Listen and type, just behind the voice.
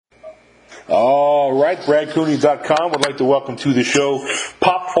right, BradCooney.com would like to welcome to the show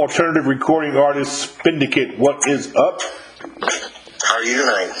pop alternative recording artist Spindicate. What is up? How are you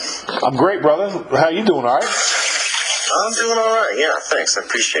tonight? I'm great, brother. How you doing, all right? I'm doing all right. Yeah, thanks. I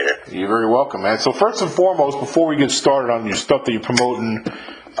appreciate it. You're very welcome, man. So first and foremost, before we get started on your stuff that you're promoting,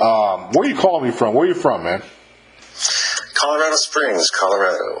 where are you calling me from? Where are you from, man? Colorado Springs,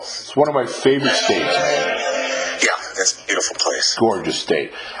 Colorado. It's one of my favorite states, man. Yeah, it's a beautiful place. Gorgeous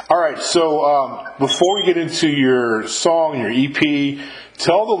state. All right, so before we get into your song, your EP,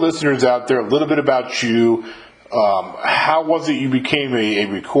 tell the listeners out there a little bit about you. How was it you became a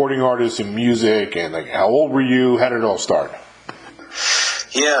recording artist in music, and like how old were you? How did it all start?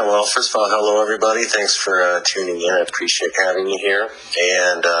 Yeah, well, first of all, hello everybody. Thanks for tuning in. I appreciate having you here.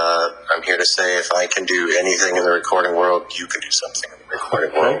 And I'm here to say if I can do anything in the recording world, you can do something in the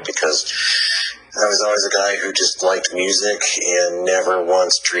recording world, because I was always a guy who just liked music and never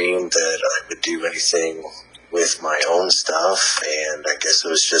once dreamed that I would do anything with my own stuff. And I guess it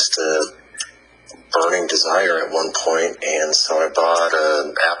was just a burning desire at one point. And so I bought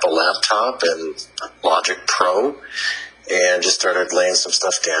an Apple laptop and Logic Pro and just started laying some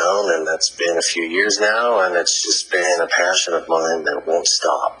stuff down. And that's been a few years now, and it's just been a passion of mine that won't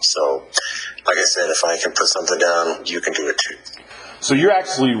stop. So, like I said, if I can put something down, you can do it too. So you're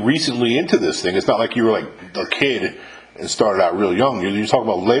actually recently into this thing. It's not like you were like a kid and started out real young. You're talking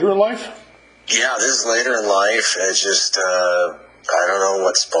about later in life? Yeah, this is later in life. It's just, I don't know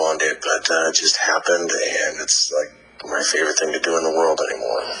what spawned it, but it just happened, and it's like my favorite thing to do in the world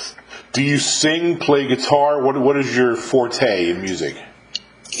anymore. Do you sing, play guitar? What is your forte in music?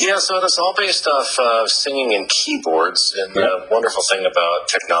 Yeah, so it's all based off singing and keyboards. And the wonderful thing about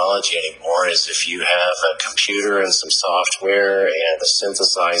technology anymore is if you have a computer and some software and a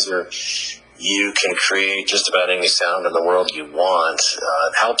synthesizer, you can create just about any sound in the world you want.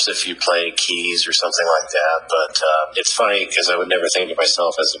 It helps if you play keys or something like that. But it's funny because I would never think of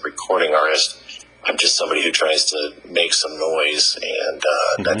myself as a recording artist. I'm just somebody who tries to make some noise,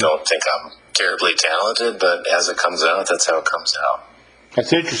 and I don't think I'm terribly talented, but as it comes out, that's how it comes out.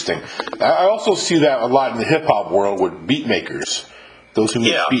 That's interesting. I also see that a lot in the hip-hop world with beat makers, those who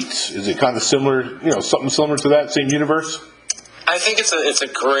make beats. Is it kind of similar, something similar to that, same universe? I think it's a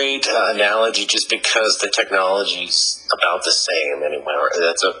great analogy just because the technology's about the same anyway.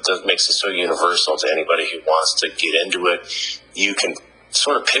 That makes it so universal to anybody who wants to get into it. You can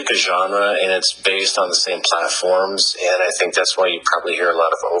sort of pick a genre, and it's based on the same platforms, and I think that's why you probably hear a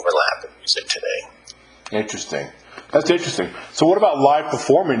lot of overlap in music today. Interesting. That's interesting. So what about live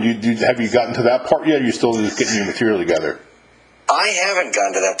performing? Have you gotten to that part yet, or are you still just getting your material together? I haven't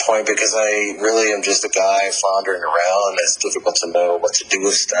gotten to that point because I really am just a guy floundering around. It's difficult to know what to do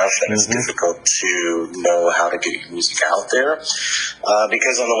with stuff, and it's difficult to know how to get your music out there.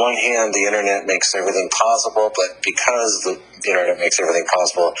 Because on the one hand, the internet makes everything possible, but because the internet makes everything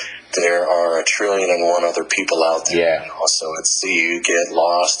possible, there are 1,000,000,001 other people out there. Yeah. So you get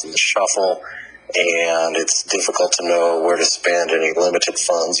lost in the shuffle, and it's difficult to know where to spend any limited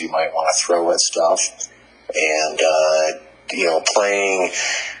funds you might want to throw at stuff. And playing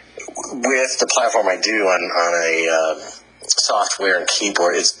with the platform I do on a software and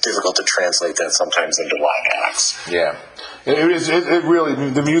keyboard, it's difficult to translate that sometimes into live acts. Yeah, it is. It really,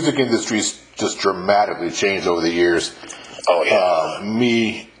 the music industry's just dramatically changed over the years. Oh yeah.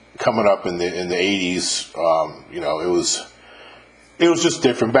 Me coming up in the 80s, it was just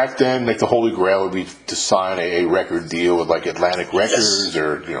different back then. Like the Holy Grail would be to sign a record deal with like Atlantic Records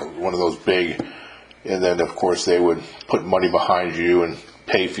or one of those big. And then, of course, they would put money behind you and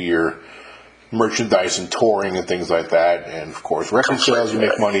pay for your merchandise and touring and things like that. And, of course, record sales, you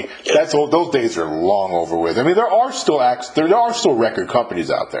make money. Those days are long over with. I mean, there are still record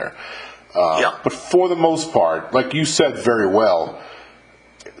companies out there. But for the most part, like you said very well,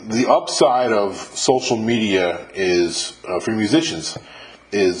 the upside of social media is, for musicians,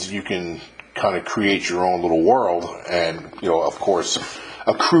 is you can kind of create your own little world and, of course,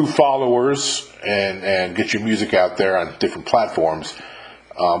 accrue followers and get your music out there on different platforms.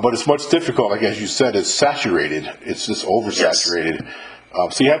 But it's much difficult, like as you said, it's saturated. It's just oversaturated.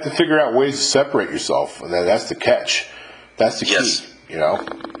 So you have to figure out ways to separate yourself, and that's the catch. That's the key,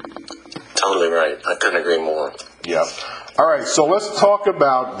 Totally right. I couldn't agree more. Yeah. All right, so let's talk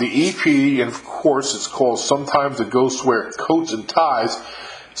about the EP, and of course it's called Sometimes the Ghosts Wear Coats and Ties.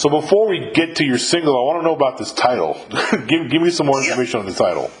 So before we get to your single, I want to know about this title. give me some more information on the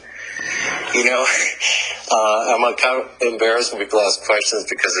title. I'm kind of embarrassed when people ask questions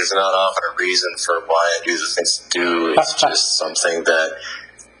because there's not often a reason for why I do the things I do. It's just something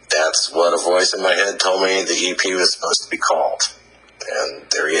that's what a voice in my head told me the EP was supposed to be called. And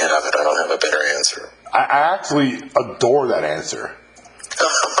there you have have it. I don't have a better answer. I actually adore that answer.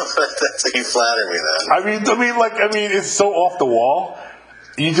 That's how you flatter me then. I mean, it's so off the wall.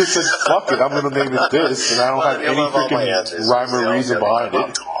 You just said, fuck it, I'm going to name it this, and I don't have any freaking rhyme or reason behind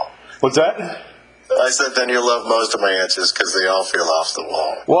it. What's that? I said then you'll love most of my answers because they all feel off the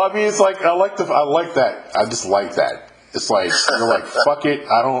wall. Well, I mean, it's like, I like that. I just like that. It's like, you're like, fuck it,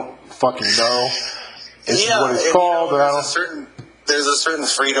 I don't fucking know. It's what it's called, and I don't... There's a certain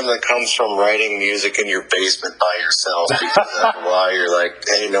freedom that comes from writing music in your basement by yourself, because after a while you're like,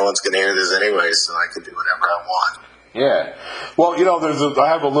 hey, no one's going to hear this anyway, so I can do whatever I want. Yeah. Well, I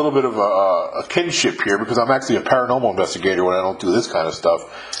have a little bit of a kinship here, because I'm actually a paranormal investigator when I don't do this kind of stuff.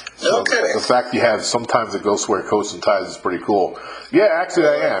 So okay. The fact you have sometimes the ghosts wear coats and ties is pretty cool. Yeah, actually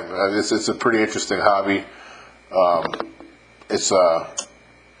I am. It's a pretty interesting hobby. It's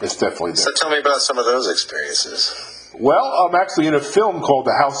definitely there. So tell me about some of those experiences. Well, I'm actually in a film called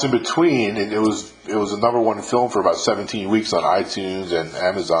The House in Between, and it was a #1 film for about 17 weeks on iTunes and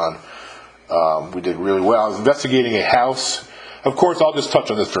Amazon. We did really well. I was investigating a house. Of course, I'll just touch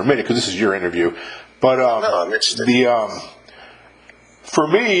on this for a minute because this is your interview. But no, I'm interested. For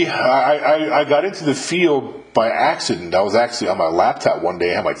me, I got into the field by accident. I was actually on my laptop one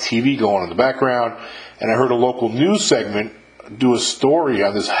day. I had my TV going in the background, and I heard a local news segment do a story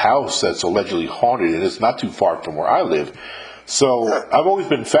on this house that's allegedly haunted, and it's not too far from where I live. So I've always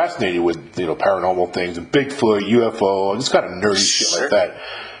been fascinated with paranormal things, and Bigfoot, UFO, and just kind of nerdy shit like that.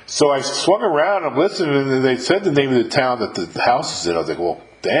 So I swung around, I'm listening, and they said the name of the town that the house is in. I was like, well,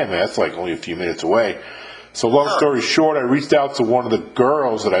 damn, man, that's like only a few minutes away. So long story short, I reached out to one of the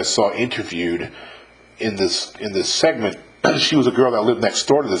girls that I saw interviewed in this segment. She was a girl that lived next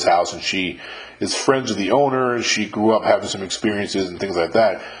door to this house, and she is friends with the owner, and she grew up having some experiences and things like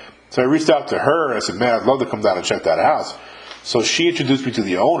that. So I reached out to her, and I said, man, I'd love to come down and check that house. So she introduced me to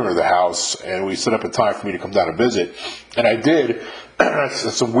the owner of the house, and we set up a time for me to come down and visit. And I did.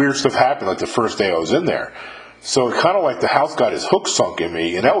 Some weird stuff happened like the first day I was in there. So it kind of like the house got his hook sunk in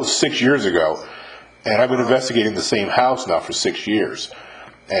me, and that was 6 years ago. And I've been investigating the same house now for 6 years.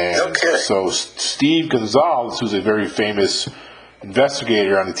 And so Steve Gonzalez, who's a very famous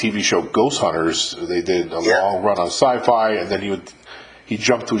investigator on the TV show Ghost Hunters, they did a long run on Sci-Fi, and then he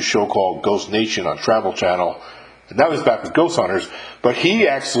jumped to a show called Ghost Nation on Travel Channel, and now he's back with Ghost Hunters. But he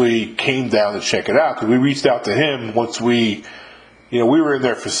actually came down to check it out because we reached out to him once we were in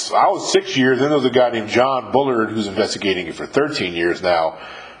there I was 6 years, then there was a guy named John Bullard who's investigating it for 13 years now.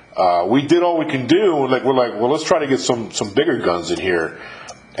 We did all we can do, and we're like, well, let's try to get some bigger guns in here.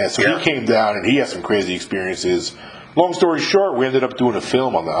 And so he came down, and he had some crazy experiences. Long story short, we ended up doing a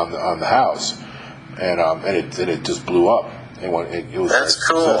film on the house, and it just blew up. It was That's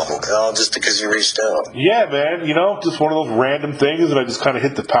cool. All just because you reached out. Yeah, man. Just one of those random things, and I just kind of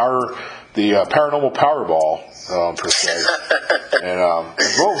hit the paranormal Powerball per se. And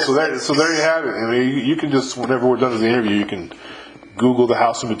boom. So there you have it. I mean, you can just, whenever we're done with the interview, you can Google The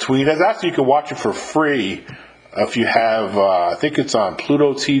House in Between. And actually, you can watch it for free if you have. I think it's on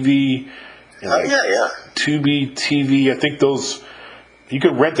Pluto TV. Tubi TV. I think those you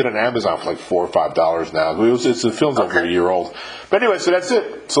can rent it on Amazon for like $4 or $5 now. The film's over a year old. But anyway, so that's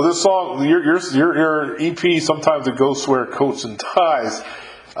it. So this song, your EP, sometimes it goes wear coats and ties.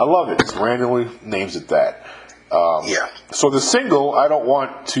 I love it. It randomly names it that. So the single, I Don't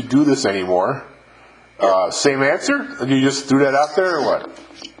Want to Do This Anymore. Same answer? You just threw that out there, or what?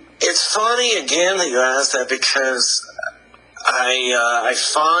 It's funny again that you asked that because I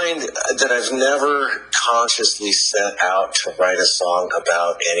find that I've never consciously set out to write a song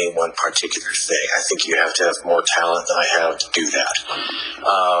about any one particular thing. I think you have to have more talent than I have to do that.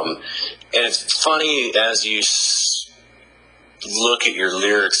 And it's funny, as you look at your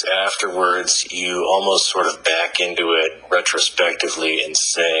lyrics afterwards, you almost sort of back into it retrospectively and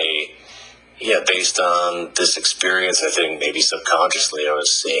say, yeah, based on this experience, I think maybe subconsciously I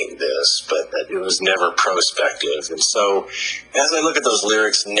was saying this, but it was never prospective. And so as I look at those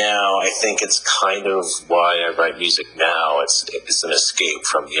lyrics now, I think it's kind of why I write music now. It's an escape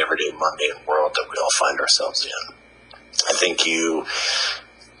from the everyday mundane world that we all find ourselves in. I think you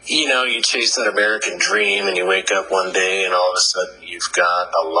chase that American dream and you wake up one day and all of a sudden you've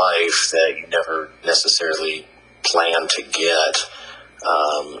got a life that you never necessarily planned to get.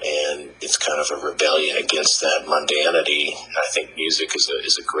 And it's kind of a rebellion against that mundanity. I think music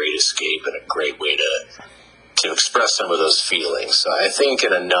is a great escape and a great way to express some of those feelings. So I think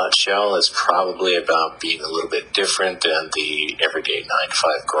in a nutshell, it's probably about being a little bit different than the everyday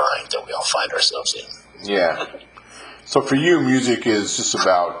 9-to-5 grind that we all find ourselves in. Yeah. So for you, music is just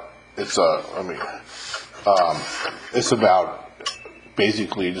about, it's about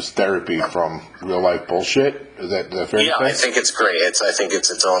basically just therapy from real life bullshit. Is that fair? Yeah, to say? I think it's great. I think it's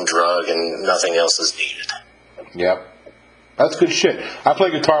its own drug, and nothing else is needed. Yep. That's good shit. I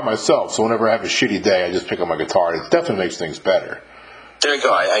play guitar myself, so whenever I have a shitty day, I just pick up my guitar, and it definitely makes things better. There you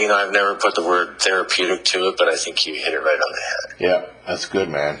go. I've never put the word therapeutic to it, but I think you hit it right on the head. Yeah, that's good,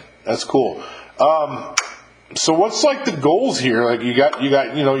 man. That's cool. So what's like the goals here? Like you got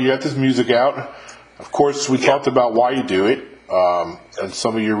this music out. Of course, we talked about why you do it, and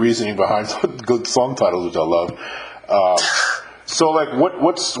some of your reasoning behind good song titles, which I love. So like,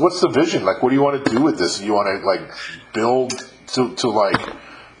 what's the vision? Like, what do you want to do with this? You want to like build to like,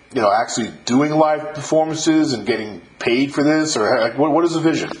 actually doing live performances and getting paid for this, or like, what is the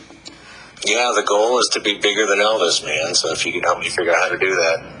vision? Yeah, the goal is to be bigger than Elvis, man. So if you can help me figure out how to do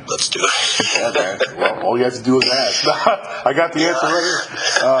that, let's do it. Okay. Well, all you have to do is ask. I got the answer right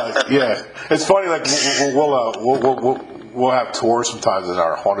here. Yeah, it's funny. Like we'll have tours sometimes in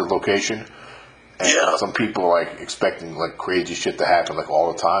our haunted location. And some people are like expecting like crazy shit to happen like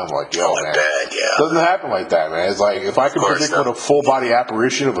all the time. Like, yo, man, it doesn't happen like that, man. It's like if I could predict what a full body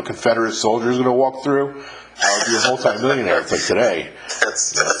apparition of a Confederate soldier is going to walk through, I would be a multi-millionaire. It's like today.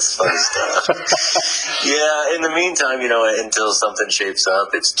 That's funny stuff. Yeah. In the meantime, until something shapes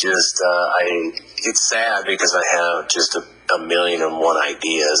up, it's just it's sad because I have just a million and one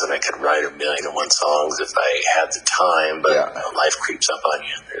ideas, and I could write a million and one songs if I had the time. But life creeps up on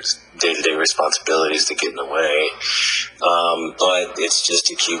you. There's day-to-day responsibilities that get in the way. But it's just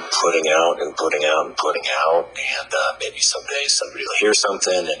to keep putting out and putting out and putting out, and maybe someday somebody will hear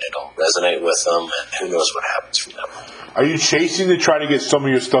something and it'll resonate with them, and who knows what happens from that. Are you chasing to try to get some of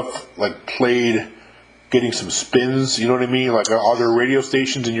your stuff like played, getting some spins? You know what I mean? Like, are there radio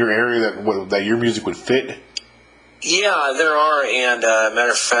stations in your area that your music would fit? Yeah, there are, and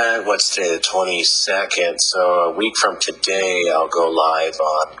matter of fact, what's today, the 22nd, so a week from today, I'll go live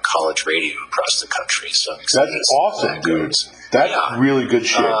on college radio across the country, so I'm excited. That's awesome, dude. That's really good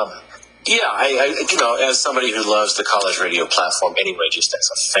shit. I as somebody who loves the college radio platform anyway, just as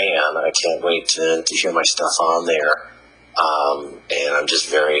a fan, I can't wait to hear my stuff on there. And I'm just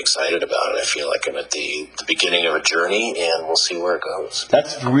very excited about it. I feel like I'm at the beginning of a journey, and we'll see where it goes.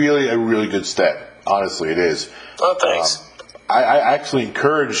 That's really a really good step. Honestly, it is. Oh, thanks. I actually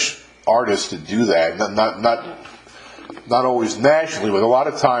encourage artists to do that. Not always nationally, but a lot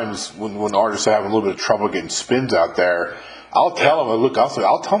of times when artists are having a little bit of trouble getting spins out there, I'll tell them,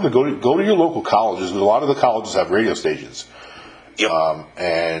 I'll tell them to go to your local colleges. A lot of the colleges have radio stations. Yep.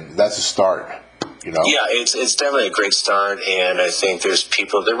 And that's a start. Yeah, it's definitely a great start, and I think there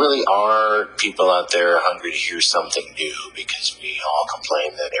really are people out there hungry to hear something new, because we all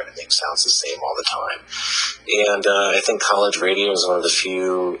complain that everything sounds the same all the time. And I think college radio is one of the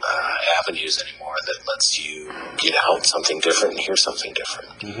few avenues anymore that lets you get out something different and hear something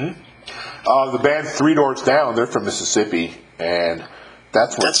different. Mm-hmm. The band Three Doors Down, they're from Mississippi, and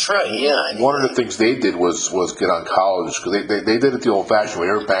that's right. Yeah. One of the things they did was get on college, because they did it the old-fashioned way.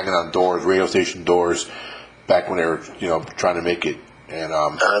 They were banging on doors, radio station doors, back when they were trying to make it. And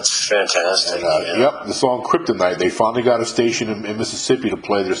that's fantastic. Yep, the song Kryptonite. They finally got a station in Mississippi to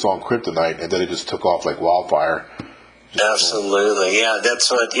play their song Kryptonite, and then it just took off like wildfire. Absolutely, yeah. That's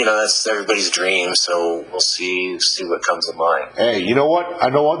what that's everybody's dream. So we'll see what comes of mine. Hey, you know what? I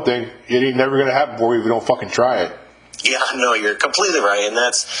know one thing: it ain't never gonna happen for you if you don't fucking try it. Yeah, no, you're completely right, and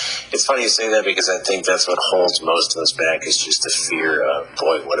it's funny you say that, because I think that's what holds most of us back, is just the fear of,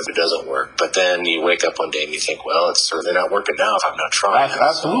 boy, what if it doesn't work? But then you wake up one day and you think, well, it's certainly not working now if I'm not trying.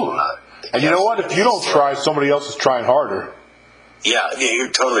 Absolutely. And you know what? If you don't try, somebody else is trying harder. Yeah,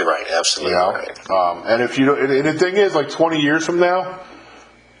 you're totally right. Absolutely right. And if you and the thing is, like 20 years from now,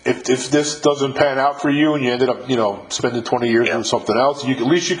 if this doesn't pan out for you and you ended up, spending 20 years doing something else, at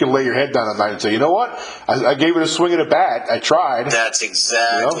least you can lay your head down at night and say, you know what? I gave it a swing at a bat. I tried. That's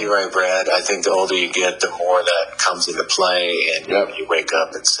exactly right, Brad. I think the older you get, the more that comes into play, and you wake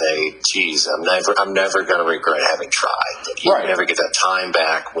up and say, geez, I'm never going to regret having tried. But you never get that time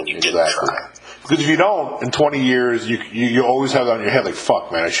back when you didn't try. Because if you don't, in 20 years, you always have that on your head, like,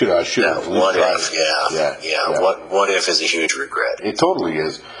 fuck, man, I should have. What if? Yeah. What if is a huge regret. It totally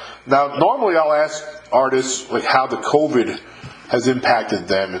is. Now, normally I'll ask artists, like, how the COVID has impacted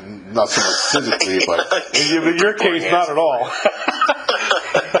them, and not so much physically, but in your case, not at all.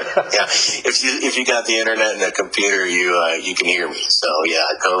 Yeah, if you got the internet and a computer, you can hear me. So, yeah,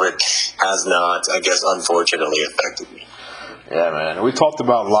 COVID has not, I guess, unfortunately affected me. Yeah, man. We talked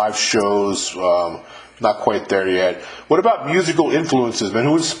about live shows. Not quite there yet. What about musical influences, man?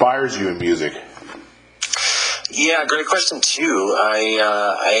 Who inspires you in music? Yeah, great question too.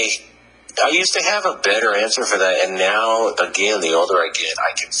 I I used to have a better answer for that, and now, again, the older I get,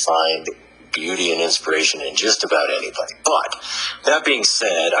 I can find beauty and inspiration in just about anybody. But that being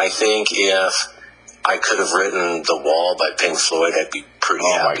said, I think if I could have written The Wall by Pink Floyd, I'd be pretty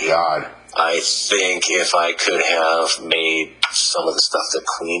happy. Oh, my God. I think if I could have made some of the stuff that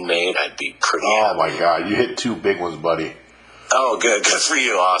Queen made, I'd be pretty happy. Oh, my God. You hit two big ones, buddy. Oh, good for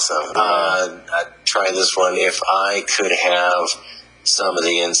you. Awesome. I'd try this one. If I could have some of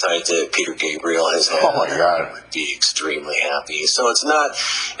the insight that Peter Gabriel has had, Oh, my God. I would be extremely happy. So it's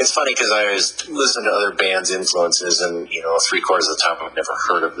funny because I always listen to other bands' influences, and, 3/4 of the time I've never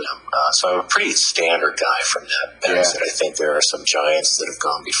heard of them. So I'm a pretty standard guy from that benefit. I think there are some giants that have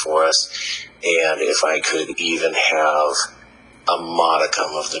gone before us, and if I could even have a modicum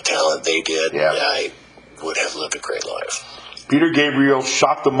of the talent they did, I would have lived a great life. Peter Gabriel,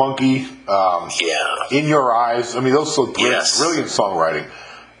 Shock the Monkey, In Your Eyes. I mean, those are brilliant songwriting.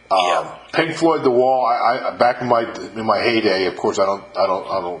 Pink Floyd, The Wall. I back in my heyday. Of course, I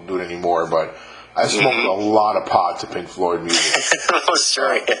don't do it anymore. But I smoked a lot of pot to Pink Floyd music. Oh,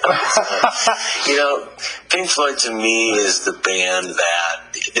 sure. Yeah. Pink Floyd to me is the band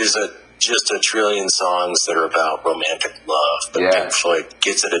that there's just a trillion songs that are about romantic love, but Pink Floyd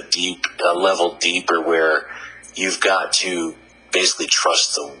gets at a level deeper where you've got to basically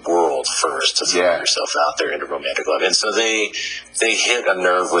trust the world first to throw yourself out there into romantic love. And so they hit a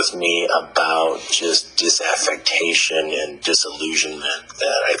nerve with me about just disaffectation and disillusionment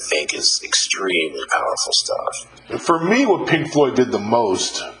that I think is extremely powerful stuff. For me, what Pink Floyd did the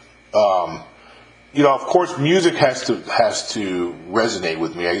most, of course, music has to resonate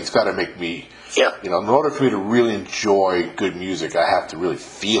with me. It's got to make me, in order for me to really enjoy good music, I have to really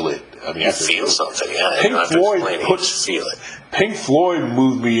feel it. I mean, you feel something, Pink Floyd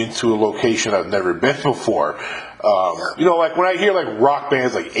moved me into a location I've never been before. Like when I hear like rock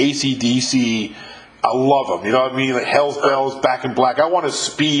bands like AC/DC, I love them. You know what I mean? Like Hell's Bells, Back in Black. I want to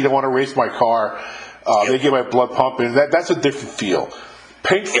speed. I want to race my car. They get my blood pumping. That's a different feel.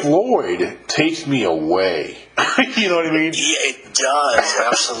 Pink Floyd takes me away. You know what I mean? Yeah, it does,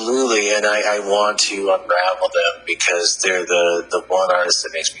 absolutely. And I want to unravel them because they're the one artist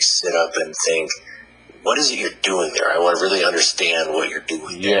that makes me sit up and think, what is it you're doing there? I want to really understand what you're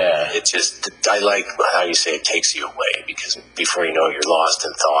doing there. Yeah. I like how you say it takes you away, because before you know it, you're lost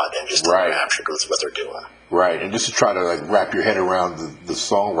in thought and just enraptured with what they're doing. Right, and just to try to wrap your head around the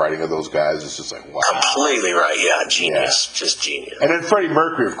songwriting of those guys, it's just like, wow. Completely right, genius, just genius. And then Freddie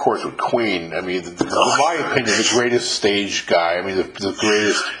Mercury, of course, with Queen. I mean, in my opinion, the greatest stage guy. I mean, the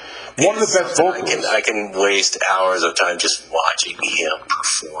greatest, one of the best vocalists. I can waste hours of time just watching him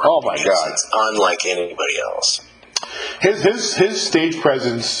perform. Oh my God, it's unlike anybody else. His stage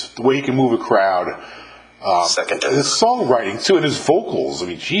presence, the way he can move a crowd. Second to his songwriting too, and his vocals. I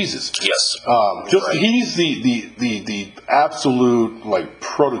mean, Jesus. Yes. He's the absolute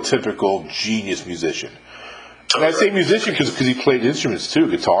prototypical genius musician. And I say musician because he played instruments too,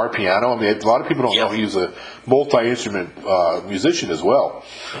 guitar, piano. I mean, a lot of people don't know he was a multi-instrument musician as well.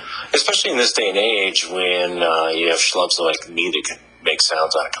 Especially in this day and age when you have schlubs like me that can make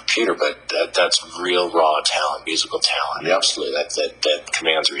sounds on a computer, but that's real raw talent, musical talent. Yep. Absolutely, that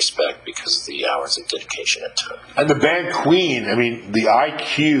commands respect because of the hours of dedication it took. And the band Queen, I mean, the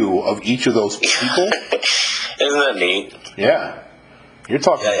IQ of each of those people. Isn't that neat? Yeah. You're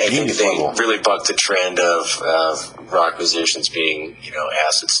talking genius level. I think they really bucked the trend of rock musicians being,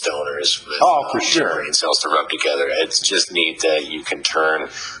 acid stoners with for sure. brain cells to rub together. It's just neat that you can turn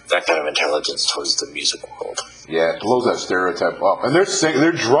that kind of intelligence towards the music world. Yeah, it blows that stereotype up. And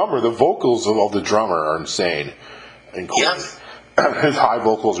their drummer, the vocals of the drummer are insane. Yeah. His high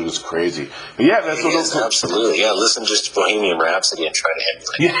vocals are just crazy. But yeah, that's what those. Absolutely. Yeah, listen just to Bohemian Rhapsody and try to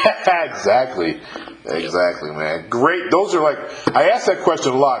emulate. Yeah, exactly. Exactly, man. Great. Those are I ask that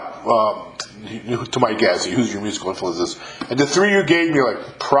question a lot to my guests. Who's your musical influences? And the three you gave me are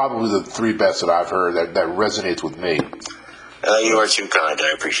probably the three best that I've heard that resonates with me. You are too kind.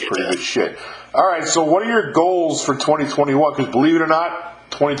 I appreciate that. Pretty good shit. All right, so what are your goals for 2021? Because believe it or not,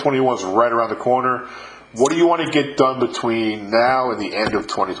 2021 is right around the corner. What do you want to get done between now and the end of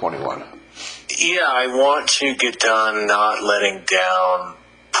 2021? Yeah, I want to get done not letting down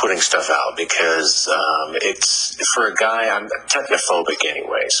putting stuff out because it's, for a guy, I'm technophobic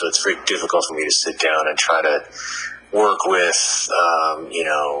anyway, so it's very difficult for me to sit down and try to work with,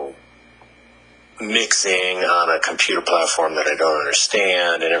 mixing on a computer platform that I don't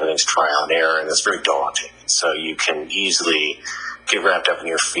understand, and everything's trial and error, and it's very daunting. So you can easily get wrapped up in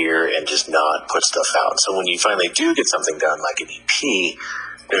your fear and just not put stuff out. So when you finally do get something done, like an EP,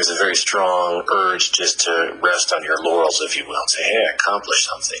 there's a very strong urge just to rest on your laurels, if you will, and say, hey, I accomplished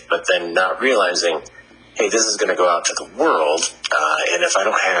something. But then not realizing, hey, this is going to go out to the world, and if I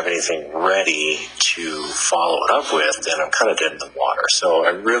don't have anything ready to follow it up with, then I'm kind of dead in the water. So I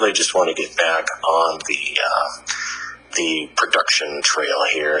really just want to get back on the production trail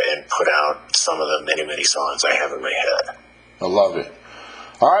here and put out some of the many, many songs I have in my head. I love it.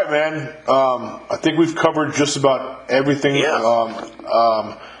 All right, man. I think we've covered just about everything.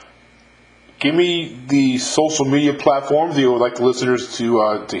 Yeah. Give me the social media platforms that you would like the listeners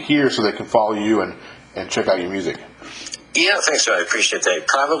to hear so they can follow you and check out your music. Yeah, thanks, Joe. I appreciate that.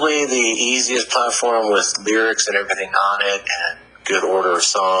 Probably the easiest platform with lyrics and everything on it and good order of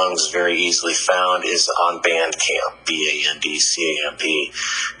songs, very easily found, is on Bandcamp, BANDCAMP.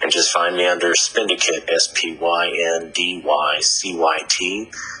 And just find me under Spindykyt, SPYNDYCYT,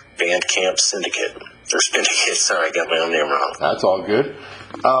 Bandcamp Syndicate. Or Spindykyt, sorry, I got my own name wrong. That's all good.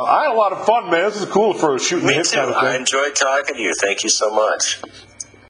 I had a lot of fun, man. This is cool for shooting the Me hip too. kind of thing. I enjoyed talking to you. Thank you so much.